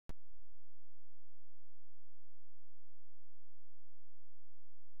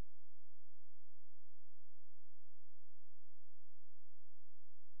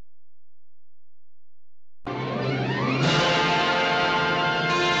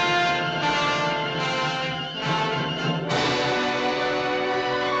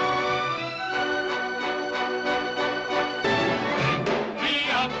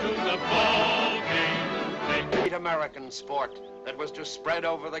American sport that was to spread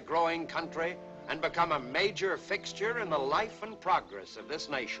over the growing country and become a major fixture in the life and progress of this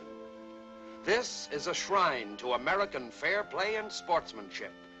nation. This is a shrine to American fair play and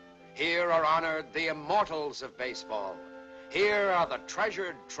sportsmanship. Here are honored the immortals of baseball. Here are the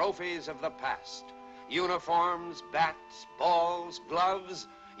treasured trophies of the past. Uniforms, bats, balls, gloves,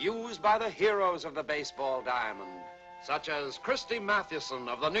 used by the heroes of the baseball diamond, such as Christy Mathewson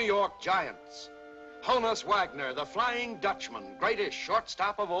of the New York Giants, Honus Wagner, the Flying Dutchman, greatest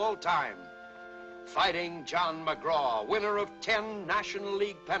shortstop of all time, Fighting John McGraw, winner of 10 National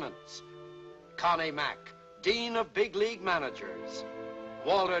League pennants, Connie Mack, Dean of Big League Managers,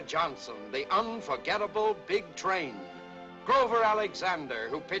 Walter Johnson, the unforgettable Big Train, Grover Alexander,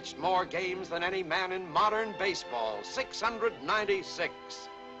 who pitched more games than any man in modern baseball, 696.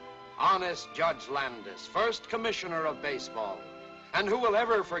 Honest Judge Landis, first commissioner of baseball. And who will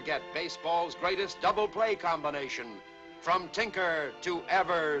ever forget baseball's greatest double play combination, from Tinker to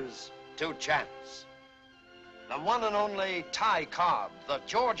Evers to Chance? The one and only Ty Cobb, the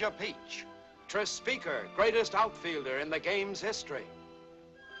Georgia Peach. Tris Speaker, greatest outfielder in the game's history.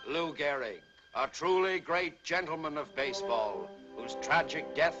 Lou Gehrig, a truly great gentleman of baseball, whose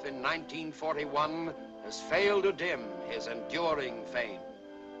tragic death in 1941 has failed to dim his enduring fame.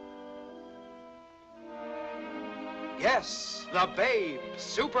 Yes, the Babe,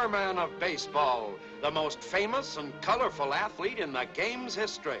 Superman of baseball, the most famous and colorful athlete in the game's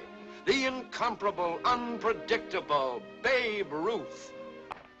history, the incomparable, unpredictable Babe Ruth.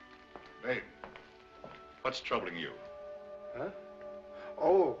 Babe, what's troubling you? Huh?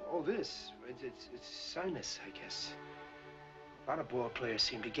 Oh, this. It's sinus, I guess. A lot of ball players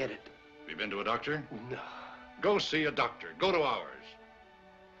seem to get it. Have you been to a doctor? No. Go see a doctor. Go to ours.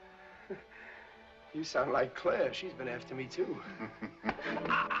 You sound like Claire. She's been after me, too.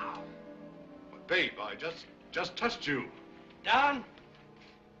 Ow. Babe, I just touched you. Don?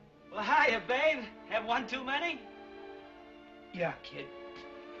 Well, hiya, babe. Have one too many? Yeah, kid.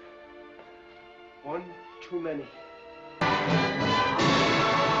 One too many.